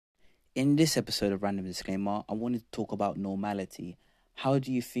In this episode of Random Disclaimer, I wanted to talk about normality. How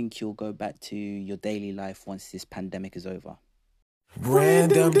do you think you'll go back to your daily life once this pandemic is over?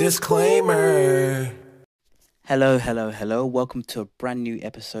 Random disclaimer. Hello. Welcome to a brand new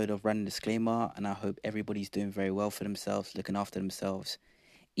episode of Random Disclaimer, and I hope everybody's doing very well for themselves, looking after themselves,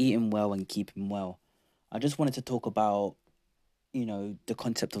 eating well, and keeping well. I just wanted to talk about, the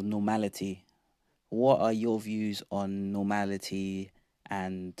concept of normality. What are your views on normality,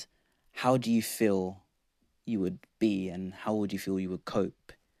 and how do you feel you would be, and how would you feel you would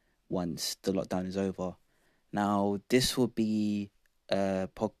cope once the lockdown is over? Now, this will be a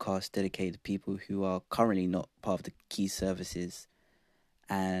podcast dedicated to people who are currently not part of the key services,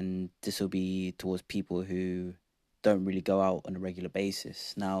 and this will be towards people who don't really go out on a regular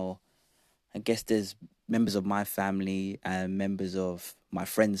basis. Now, I guess there's members of my family and members of my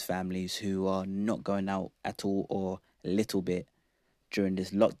friends' families who are not going out at all or a little bit during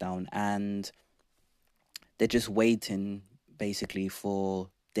this lockdown, and they're just waiting basically for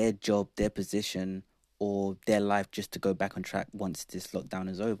their job, their position, or their life just to go back on track once this lockdown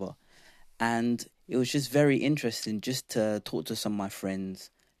is over. And it was just very interesting just to talk to some of my friends,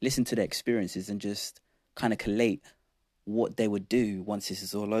 listen to their experiences, and just kind of collate what they would do once this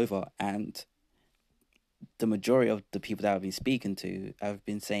is all over. And the majority of the people that I've been speaking to have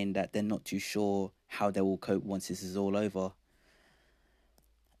been saying that they're not too sure how they will cope once this is all over.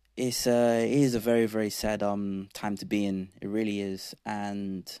 It is a very, very sad time to be in. It really is.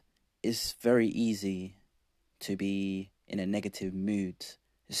 And it's very easy to be in a negative mood,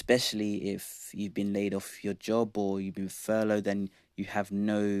 especially if you've been laid off your job or you've been furloughed and you have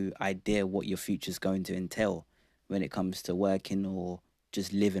no idea what your future's going to entail when it comes to working or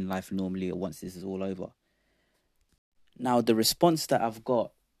just living life normally once this is all over. Now, the response that I've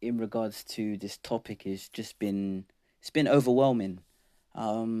got in regards to this topic is just been overwhelming.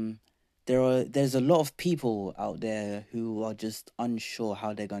 There's a lot of people out there who are just unsure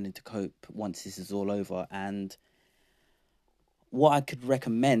how they're going to cope once this is all over. And what I could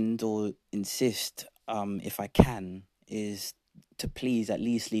recommend or insist, if I can, is to please at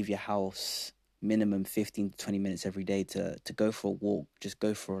least leave your house minimum 15 to 20 minutes every day to go for a walk, just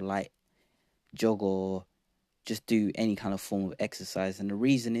go for a light jog, or just do any kind of form of exercise. And the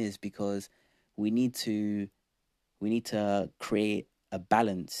reason is because we need to create a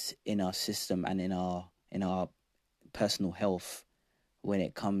balance in our system and in our personal health when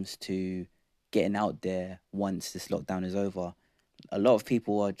it comes to getting out there once this lockdown is over. A lot of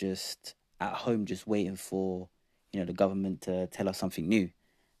people are just at home just waiting for the government to tell us something new,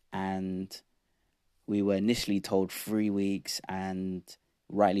 and we were initially told 3 weeks, and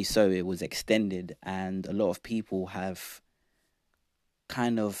rightly so, it was extended. And a lot of people have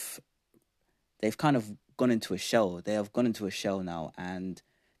kind of they've kind of gone into a shell. They have gone into a shell now, and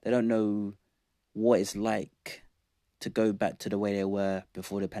they don't know what it's like to go back to the way they were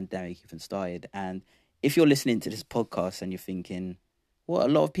before the pandemic even started. And if you're listening to this podcast and you're thinking, well, a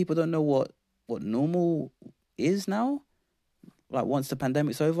lot of people don't know what normal is now, like once the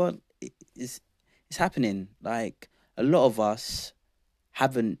pandemic's over, it's happening. Like, a lot of us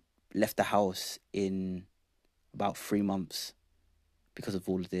haven't left the house in about 3 months because of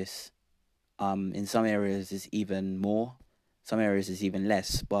all of this. In some areas it's even more, some areas it's even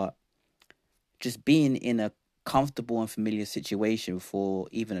less, but just being in a comfortable and familiar situation for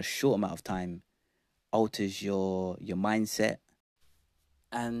even a short amount of time alters your mindset,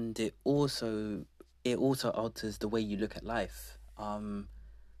 and it also alters the way you look at life.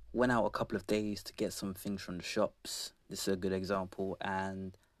 Went out a couple of days to get some things from the shops. This is a good example,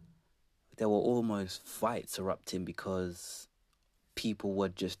 and there were almost fights erupting because people were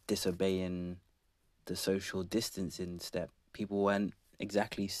just disobeying the social distancing step. People weren't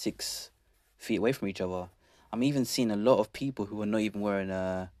exactly 6 feet away from each other. I'm even seeing a lot of people who are not even wearing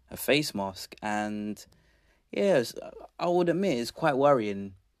a face mask. And yes, I would admit it's quite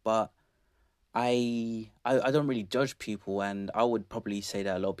worrying, but I don't really judge people, and I would probably say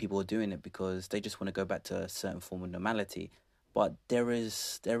that a lot of people are doing it because they just want to go back to a certain form of normality. But there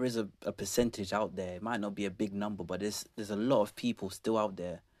is a percentage out there. It might not be a big number, but there's a lot of people still out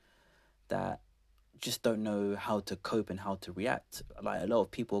there that just don't know how to cope and how to react. Like, a lot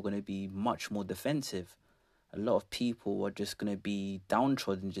of people are going to be much more defensive. A lot of people are just going to be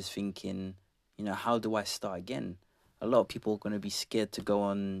downtrodden, just thinking, how do I start again? A lot of people are going to be scared to go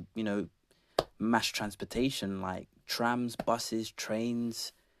on, mass transportation like trams, buses,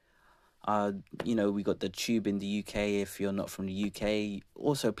 trains. We got the tube in the UK if you're not from the UK.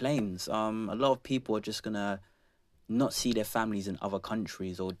 Also planes. A lot of people are just gonna not see their families in other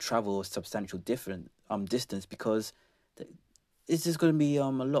countries or travel a substantial different distance because it's just going to be a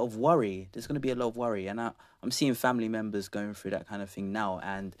lot of worry. There's going to be a lot of worry, and I'm seeing family members going through that kind of thing now,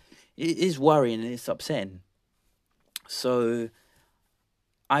 and it is worrying and it's upsetting. So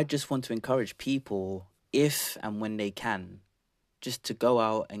I just want to encourage people, if and when they can, just to go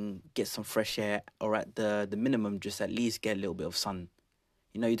out and get some fresh air, or at the minimum, just at least get a little bit of sun.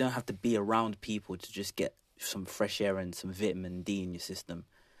 You know, you don't have to be around people to just get some fresh air and some vitamin D in your system.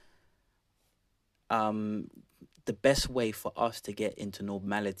 The best way for us to get into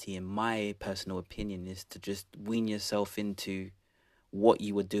normality, in my personal opinion, is to just wean yourself into what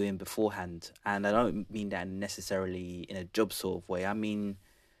you were doing beforehand. And I don't mean that necessarily in a job sort of way. I mean,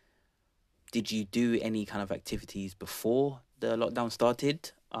 did you do any kind of activities before the lockdown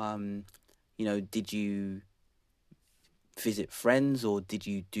started? You know, did you visit friends, or did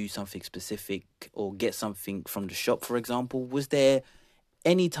you do something specific, or get something from the shop, for example? Was there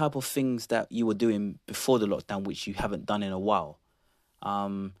any type of things that you were doing before the lockdown which you haven't done in a while?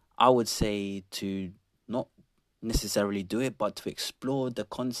 I would say to not necessarily do it, but to explore the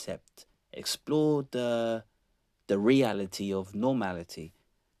concept, explore the reality of normality.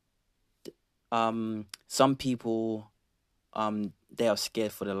 Some people, they are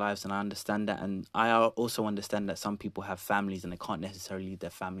scared for their lives, and I understand that, and I also understand that some people have families and they can't necessarily leave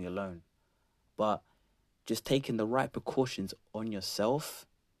their family alone. But just taking the right precautions on yourself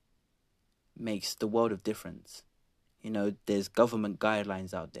makes the world of difference. You know, there's government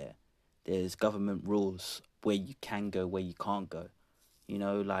guidelines out there. There's government rules where you can go, where you can't go. You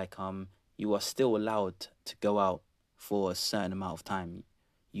know, like, you are still allowed to go out for a certain amount of time.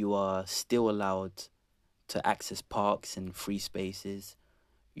 You are still allowed to access parks and free spaces.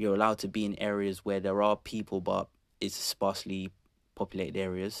 You're allowed to be in areas where there are people, but it's sparsely populated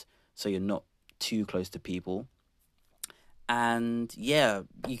areas, so you're not too close to people. And yeah,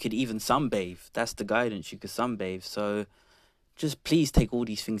 you could even sunbathe. That's the guidance. You could sunbathe. So just please take all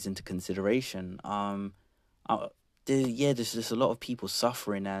these things into consideration. There's just a lot of people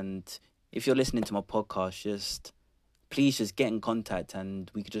suffering, and if you're listening to my podcast, please just get in contact, and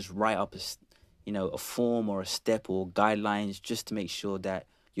we could just write up a form or a step or guidelines, just to make sure that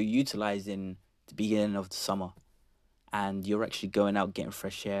you're utilizing the beginning of the summer and you're actually going out getting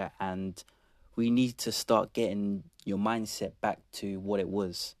fresh air. And we need to start getting your mindset back to what it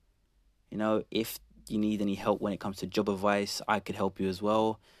was. You know, if you need any help when it comes to job advice, I could help you as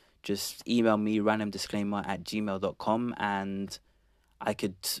well. Just email me, randomdisclaimer@gmail.com, and I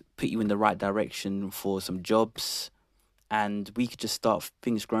could put you in the right direction for some jobs, and we could just start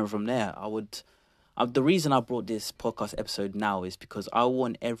things growing from there. The reason I brought this podcast episode now is because I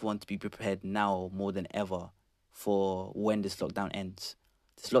want everyone to be prepared now more than ever for when this lockdown ends.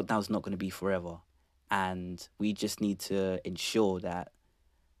 This lockdown is not going to be forever, and we just need to ensure that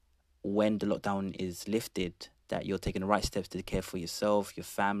when the lockdown is lifted, that you're taking the right steps to care for yourself, your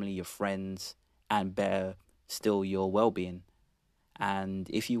family, your friends, and better still, your well-being. And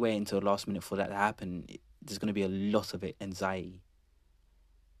if you wait until the last minute for that to happen, there's going to be a lot of anxiety.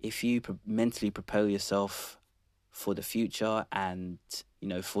 If you mentally prepare yourself for the future, and, you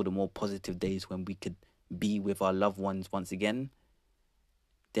know, for the more positive days when we could be with our loved ones once again,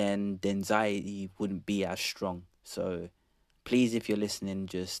 then the anxiety wouldn't be as strong. So please, if you're listening,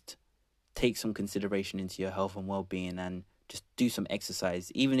 just take some consideration into your health and well-being, and just do some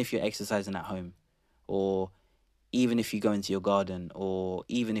exercise, even if you're exercising at home, or even if you go into your garden, or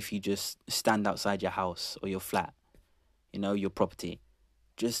even if you just stand outside your house or your flat, you know, your property.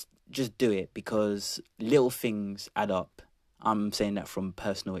 Just do it, because little things add up. I'm saying that from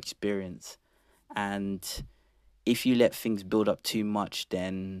personal experience. And if you let things build up too much,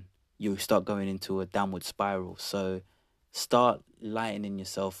 then you'll start going into a downward spiral. So start lightening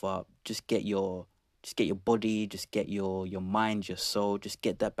yourself up. Just get your body, just get your mind, your soul, just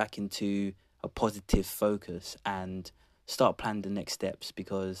get that back into a positive focus, and start planning the next steps.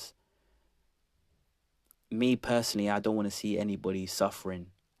 Because me personally, I don't want to see anybody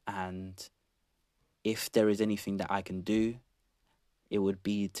suffering. And if there is anything that I can do, it would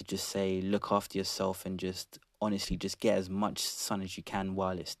be to just say, look after yourself, and just honestly just get as much sun as you can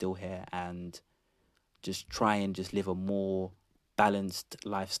while it's still here, and just try and just live a more balanced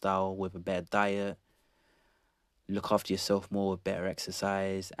lifestyle with a better diet. Look after yourself more with better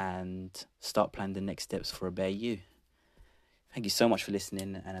exercise, and start planning the next steps for a better you. Thank you so much for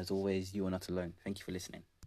listening, and as always, you are not alone. Thank you for listening.